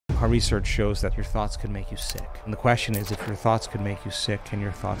Our research shows that your thoughts could make you sick. And the question is, if your thoughts could make you sick, can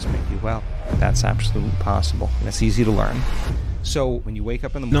your thoughts make you well? That's absolutely possible. And it's easy to learn. So when you wake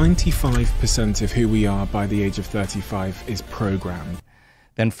up in the morning, 95% of who we are by the age of 35 is programmed.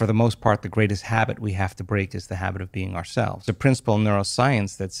 Then for the most part, the greatest habit we have to break is the habit of being ourselves. There's a principle in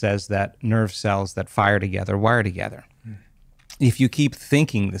neuroscience that says that nerve cells that fire together wire together. If you keep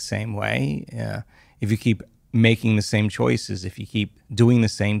thinking the same way, if you keep making the same choices, if you keep doing the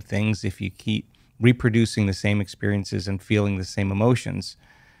same things, if you keep reproducing the same experiences and feeling the same emotions,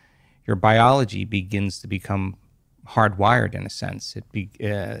 your biology begins to become hardwired in a sense.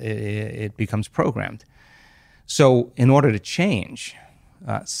 It becomes programmed. So in order to change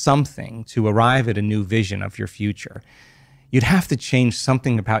something, to arrive at a new vision of your future, you'd have to change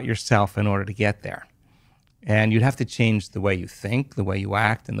something about yourself in order to get there. And you'd have to change the way you think, the way you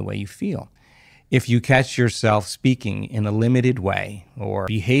act, and the way you feel. If you catch yourself speaking in a limited way or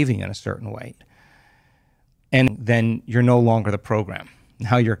behaving in a certain way, and then you're no longer the program.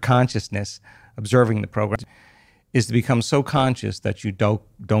 Now your consciousness, observing the program, is to become so conscious that you don't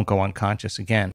go unconscious again.